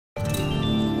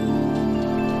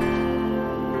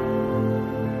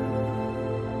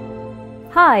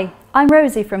Hi, I'm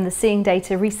Rosie from the Seeing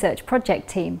Data Research Project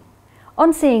team.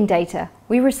 On Seeing Data,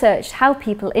 we researched how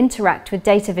people interact with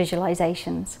data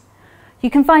visualisations. You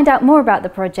can find out more about the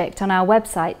project on our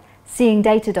website,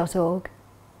 seeingdata.org.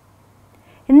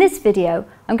 In this video,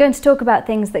 I'm going to talk about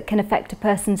things that can affect a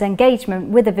person's engagement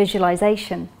with a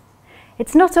visualisation.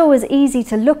 It's not always easy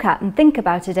to look at and think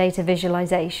about a data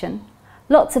visualisation.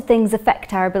 Lots of things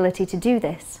affect our ability to do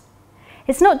this.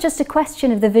 It's not just a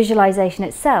question of the visualisation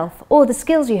itself or the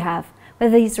skills you have,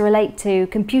 whether these relate to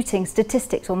computing,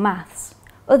 statistics or maths.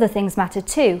 Other things matter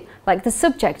too, like the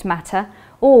subject matter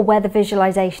or where the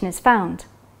visualisation is found.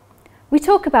 We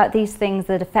talk about these things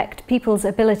that affect people's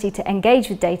ability to engage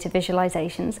with data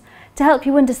visualisations to help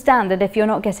you understand that if you're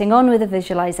not getting on with a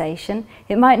visualisation,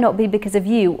 it might not be because of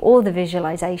you or the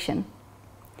visualisation.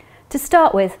 To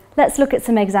start with, let's look at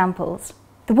some examples.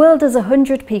 The world as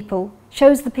 100 people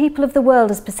shows the people of the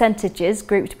world as percentages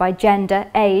grouped by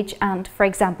gender, age and, for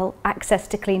example, access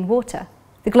to clean water.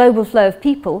 The global flow of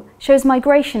people shows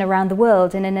migration around the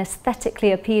world in an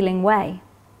aesthetically appealing way.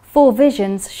 4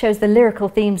 visions shows the lyrical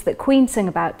themes that Queen sung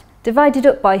about, divided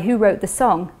up by who wrote the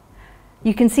song.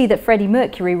 You can see that Freddie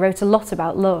Mercury wrote a lot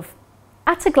about love.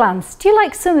 At a glance, do you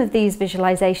like some of these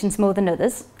visualisations more than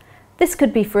others? This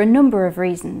could be for a number of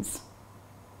reasons.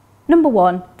 Number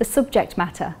 1, the subject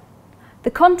matter.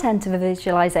 The content of a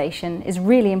visualisation is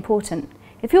really important.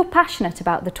 If you're passionate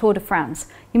about the Tour de France,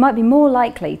 you might be more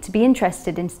likely to be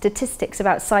interested in statistics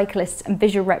about cyclists and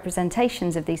visual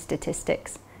representations of these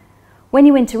statistics. When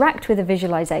you interact with a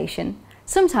visualisation,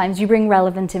 sometimes you bring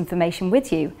relevant information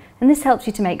with you, and this helps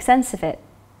you to make sense of it.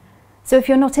 So if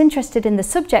you're not interested in the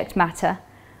subject matter,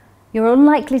 you're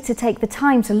unlikely to take the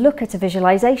time to look at a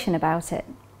visualisation about it.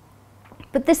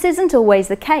 But this isn't always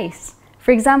the case.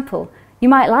 For example, you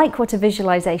might like what a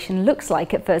visualisation looks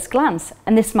like at first glance,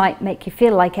 and this might make you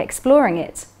feel like exploring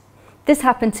it. This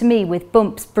happened to me with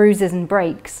bumps, bruises and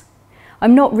breaks.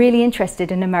 I'm not really interested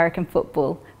in American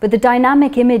football, but the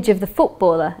dynamic image of the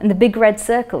footballer and the big red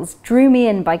circles drew me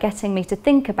in by getting me to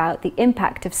think about the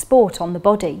impact of sport on the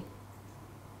body.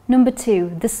 Number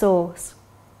 2, the source.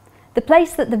 The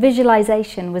place that the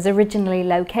visualisation was originally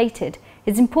located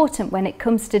is important when it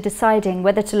comes to deciding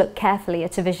whether to look carefully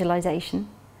at a visualisation.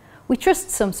 We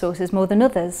trust some sources more than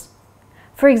others.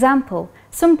 For example,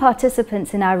 some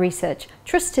participants in our research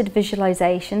trusted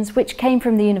visualisations which came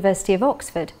from the University of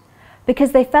Oxford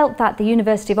because they felt that the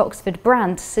University of Oxford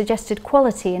brand suggested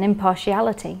quality and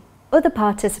impartiality. Other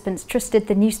participants trusted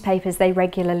the newspapers they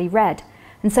regularly read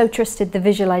and so trusted the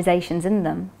visualisations in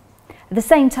them. At the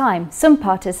same time, some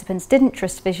participants didn't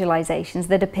trust visualisations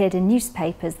that appeared in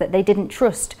newspapers that they didn't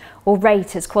trust or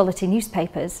rate as quality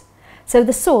newspapers. So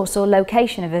the source or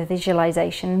location of a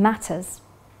visualisation matters.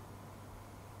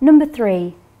 Number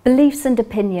 3, beliefs and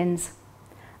opinions.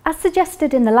 As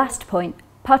suggested in the last point,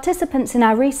 participants in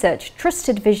our research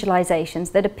trusted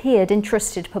visualisations that appeared in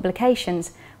trusted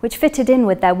publications, which fitted in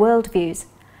with their worldviews.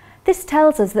 This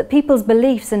tells us that people's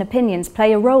beliefs and opinions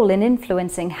play a role in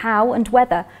influencing how and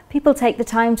whether people take the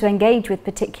time to engage with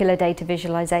particular data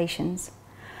visualisations.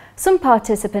 Some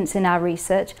participants in our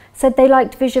research said they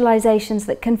liked visualisations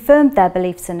that confirmed their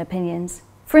beliefs and opinions.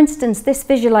 For instance, this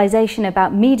visualisation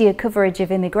about media coverage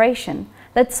of immigration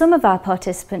led some of our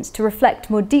participants to reflect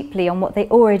more deeply on what they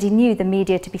already knew the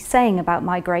media to be saying about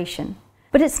migration.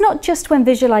 But it's not just when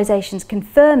visualisations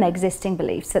confirm existing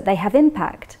beliefs that they have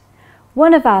impact.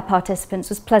 One of our participants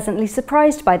was pleasantly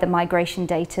surprised by the migration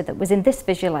data that was in this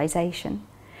visualisation.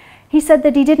 He said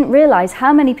that he didn't realise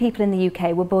how many people in the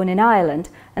UK were born in Ireland,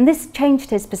 and this changed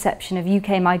his perception of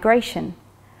UK migration.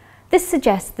 This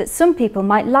suggests that some people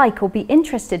might like or be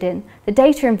interested in the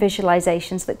data and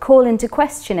visualisations that call into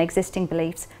question existing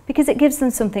beliefs because it gives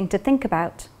them something to think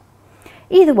about.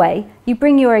 Either way, you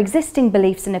bring your existing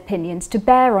beliefs and opinions to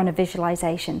bear on a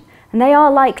visualisation, and they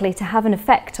are likely to have an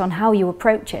effect on how you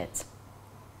approach it.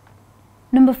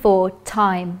 Number 4,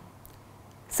 time.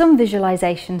 Some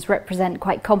visualisations represent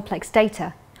quite complex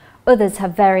data. Others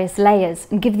have various layers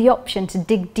and give the option to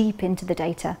dig deep into the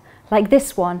data, like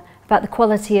this one about the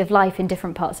quality of life in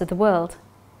different parts of the world.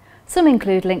 Some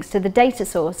include links to the data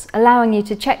source, allowing you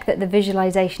to check that the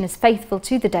visualisation is faithful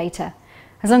to the data,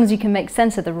 as long as you can make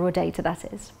sense of the raw data, that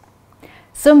is.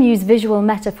 Some use visual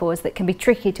metaphors that can be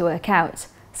tricky to work out,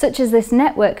 such as this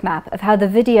network map of how the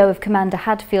video of Commander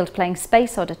Hadfield playing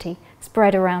Space Oddity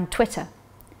spread around Twitter.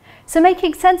 So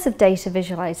making sense of data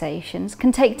visualisations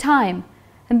can take time,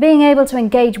 and being able to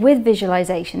engage with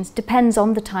visualisations depends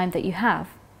on the time that you have.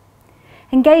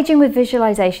 Engaging with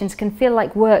visualisations can feel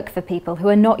like work for people who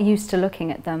are not used to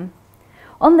looking at them.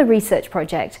 On the research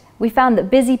project, we found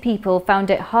that busy people found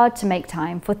it hard to make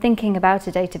time for thinking about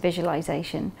a data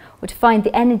visualisation or to find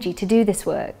the energy to do this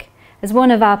work. As one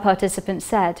of our participants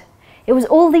said, "It was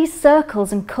all these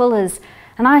circles and colours,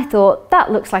 and I thought,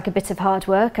 that looks like a bit of hard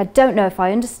work, I don't know if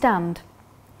I understand."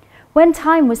 When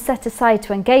time was set aside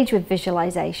to engage with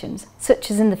visualisations, such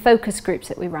as in the focus groups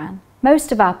that we ran,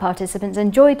 most of our participants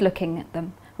enjoyed looking at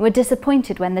them and were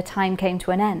disappointed when the time came to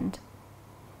an end.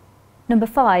 Number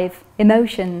 5,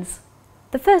 emotions.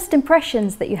 The first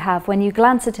impressions that you have when you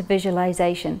glance at a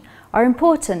visualisation are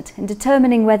important in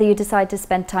determining whether you decide to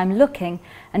spend time looking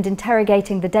and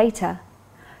interrogating the data.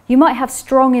 You might have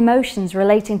strong emotions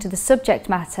relating to the subject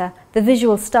matter, the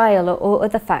visual style, or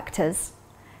other factors.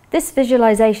 This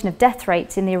visualisation of death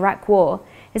rates in the Iraq War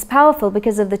is powerful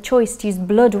because of the choice to use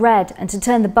blood red and to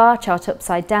turn the bar chart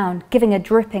upside down, giving a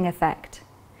dripping effect.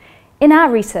 In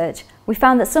our research, we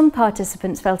found that some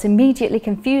participants felt immediately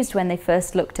confused when they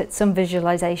first looked at some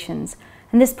visualisations,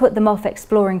 and this put them off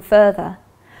exploring further.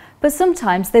 But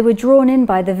sometimes they were drawn in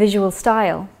by the visual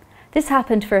style. This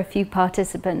happened for a few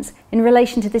participants in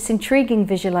relation to this intriguing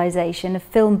visualisation of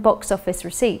film box office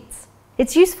receipts.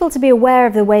 It's useful to be aware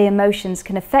of the way emotions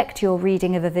can affect your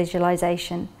reading of a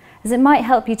visualisation, as it might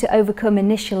help you to overcome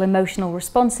initial emotional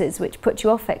responses which put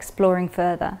you off exploring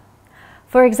further.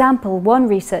 For example, one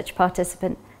research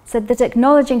participant said that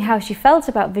acknowledging how she felt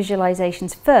about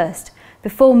visualisations first,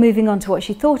 before moving on to what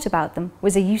she thought about them,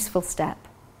 was a useful step.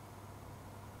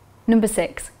 Number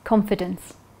 6,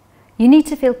 confidence. You need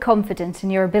to feel confident in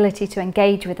your ability to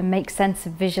engage with and make sense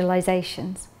of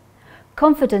visualisations.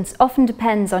 Confidence often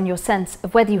depends on your sense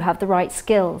of whether you have the right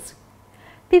skills.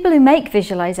 People who make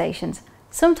visualisations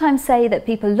sometimes say that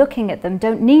people looking at them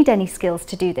don't need any skills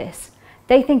to do this.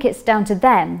 They think it's down to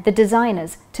them, the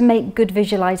designers, to make good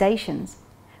visualisations.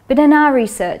 But in our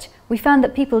research, we found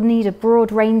that people need a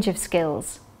broad range of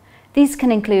skills. These can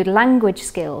include language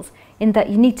skills, in that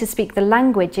you need to speak the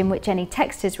language in which any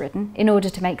text is written in order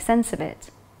to make sense of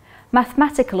it.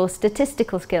 Mathematical or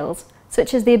statistical skills,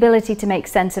 such as the ability to make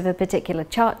sense of a particular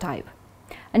chart type.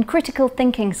 And critical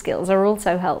thinking skills are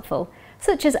also helpful,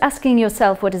 such as asking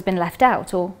yourself what has been left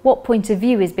out or what point of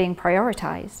view is being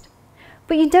prioritised.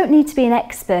 But you don't need to be an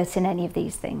expert in any of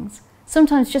these things.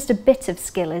 Sometimes just a bit of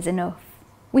skill is enough.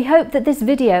 We hope that this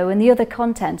video and the other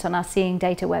content on our Seeing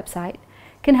Data website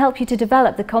can help you to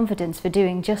develop the confidence for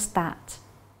doing just that.